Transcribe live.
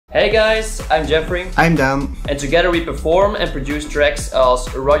Hey guys, I'm Jeffrey. I'm Dan. And together we perform and produce tracks as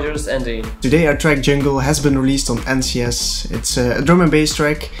Rogersanddean. Today our track Jungle has been released on NCS. It's a drum and bass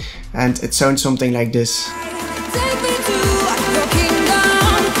track and it sounds something like this.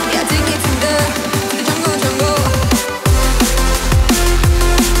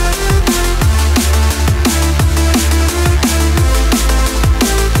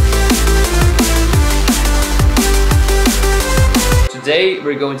 Today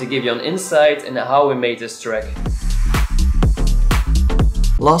we're going to give you an insight into how we made this track.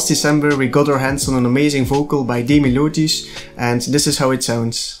 Last December we got our hands on an amazing vocal by Daimy Lotus and this is how it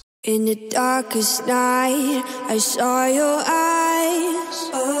sounds. In the darkest night, I saw your eyes.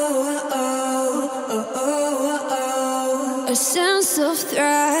 A sense of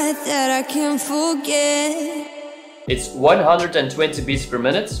threat that I can't forget. It's 120 beats per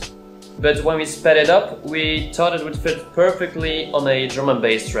minute. But when we sped it up, we thought it would fit perfectly on a drum and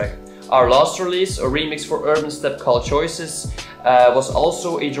bass track. Our last release, a remix for Urban Step called Choices, was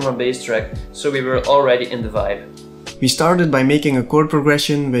also a drum and bass track, so we were already in the vibe. We started by making a chord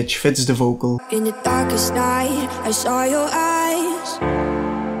progression which fits the vocal. In the darkest night, I saw your eyes.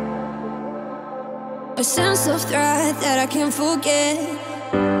 A sense of threat that I can't forget.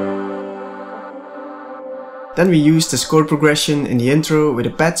 Then we used this chord progression in the intro with a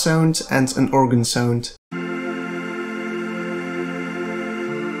pad sound and an organ sound.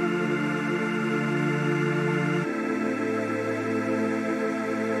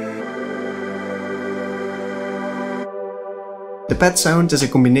 The pad sound is a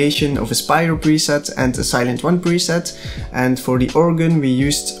combination of a Spyro preset and a Silent One preset, and for the organ we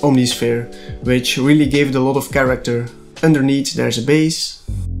used Omnisphere, which really gave it a lot of character. Underneath there's a bass.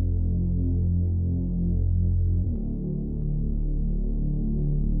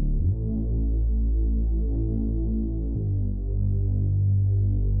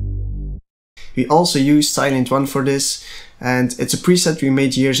 We also used Silent One for this, and it's a preset we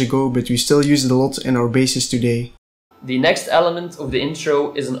made years ago, but we still use it a lot in our basses today. The next element of the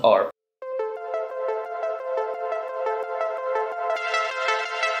intro is an ARP.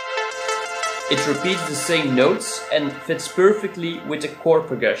 It repeats the same notes and fits perfectly with the chord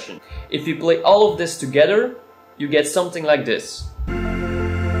progression. If you play all of this together, you get something like this.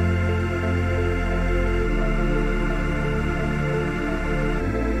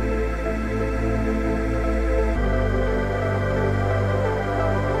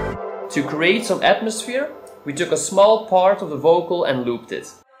 To create some atmosphere, we took a small part of the vocal and looped it.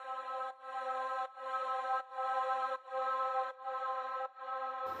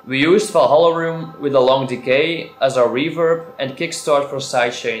 We used Valhalla Room with a long decay as our reverb and kickstart for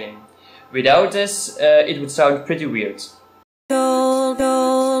sidechaining. Without this, it would sound pretty weird.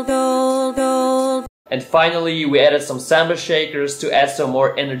 And finally, we added some samba shakers to add some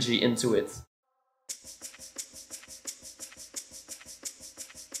more energy into it.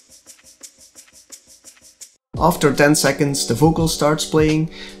 After 10 seconds the vocal starts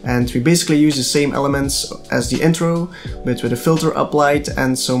playing and we basically use the same elements as the intro, but with a filter applied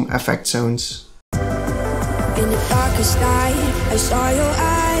and some effect sounds. In the darkest night, I saw your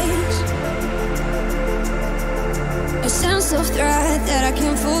eyes. A sense of threat that I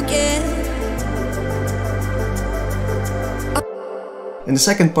can't forget. In the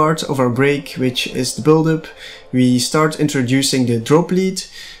second part of our break, which is the build-up, we start introducing the drop lead,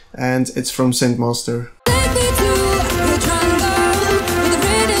 and it's from Synthmaster.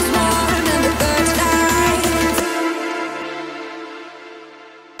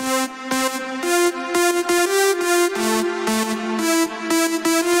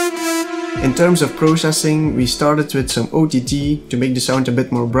 In terms of processing, we started with some OTT to make the sound a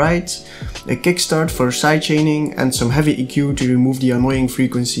bit more bright, a kickstart for sidechaining and some heavy EQ to remove the annoying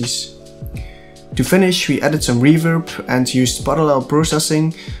frequencies. To finish, we added some reverb and used parallel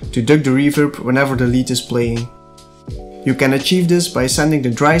processing to duck the reverb whenever the lead is playing. You can achieve this by sending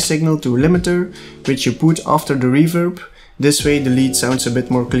the dry signal to a limiter, which you put after the reverb. This way the lead sounds a bit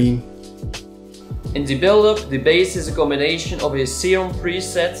more clean. In the build-up, the bass is a combination of a Serum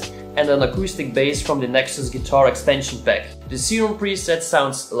preset and an acoustic bass from the Nexus guitar extension pack. The Serum preset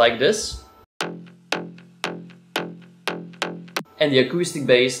sounds like this, and the acoustic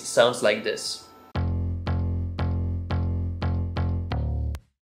bass sounds like this.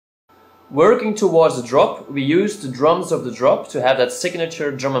 Working towards the drop, we used the drums of the drop to have that signature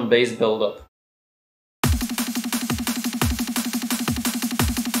drum and bass build-up.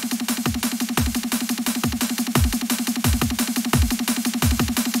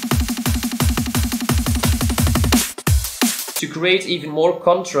 To create even more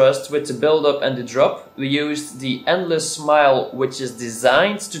contrast with the build-up and the drop, we used the endless smile, which is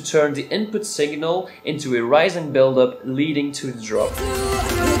designed to turn the input signal into a rising build-up leading to the drop.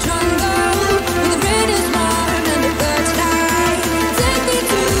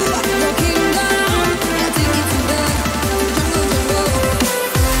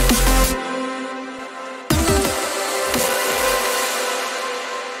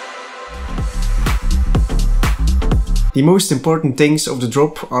 The most important things of the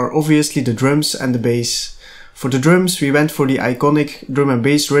drop are obviously the drums and the bass. For the drums we went for the iconic drum and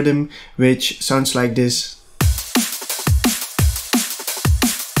bass rhythm, which sounds like this.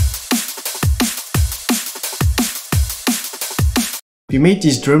 We made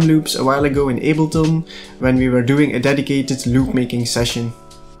these drum loops a while ago in Ableton when we were doing a dedicated loop making session.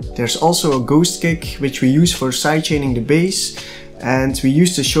 There's also a ghost kick which we use for sidechaining the bass, and we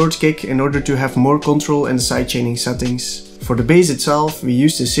used a short kick in order to have more control in the sidechaining settings. For the bass itself we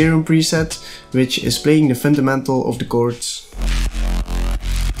used the serum preset, which is playing the fundamental of the chords.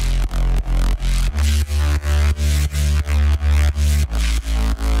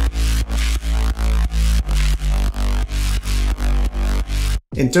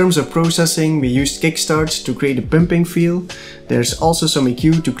 In terms of processing, we used kickstart to create a pumping feel. There's also some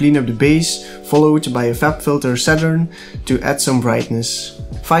EQ to clean up the bass, followed by a FabFilter Saturn to add some brightness.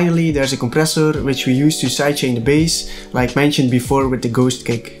 Finally, there's a compressor which we use to sidechain the bass, like mentioned before with the ghost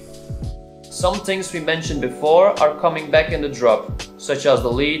kick. Some things we mentioned before are coming back in the drop, such as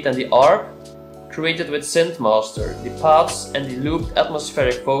the lead and the arp, created with Synthmaster, the paths and the looped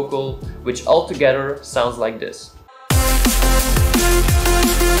atmospheric vocal, which altogether sounds like this.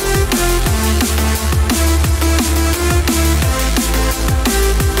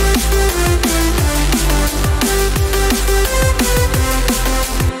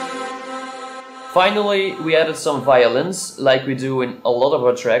 Finally, we added some violins, like we do in a lot of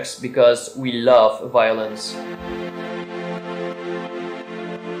our tracks, because we love violins.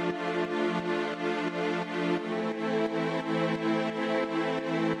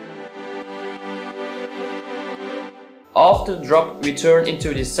 After the drop, we turn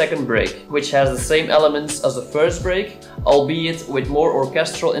into the second break, which has the same elements as the first break, albeit with more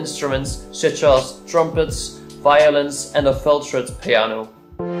orchestral instruments such as trumpets, violins and a filtered piano.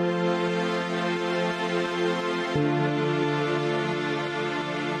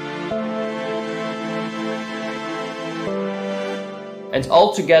 And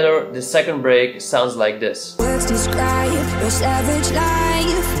altogether, the second break sounds like this. Words describe your savage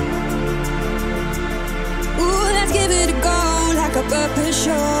life. Ooh, let's give it a go like a purpose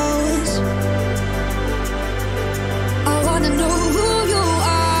shows. I wanna know who you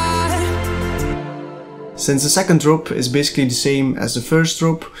are. Since the second drop is basically the same as the first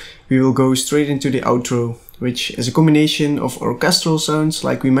drop, we will go straight into the outro, which is a combination of orchestral sounds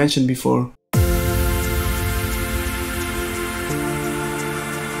like we mentioned before.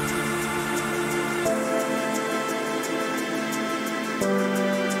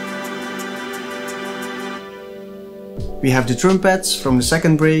 We have the trumpets from the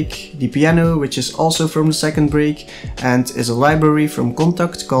second break, the piano which is also from the second break and is a library from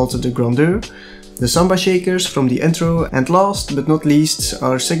Contact called the Grandeur, the samba shakers from the intro, and last but not least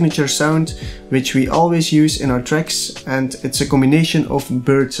our signature sound which we always use in our tracks, and it's a combination of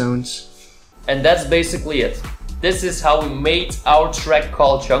bird sounds. And that's basically it. This is how we made our track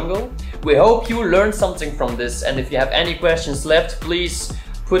called Jungle. We hope you learned something from this, and if you have any questions left, please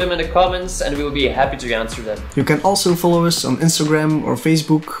put them in the comments and we will be happy to answer them. You can also follow us on Instagram or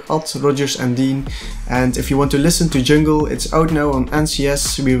Facebook @rogersanddean, and if you want to listen to Jungle, it's out now on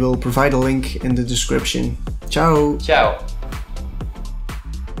NCS. We will provide a link in the description. Ciao! Ciao!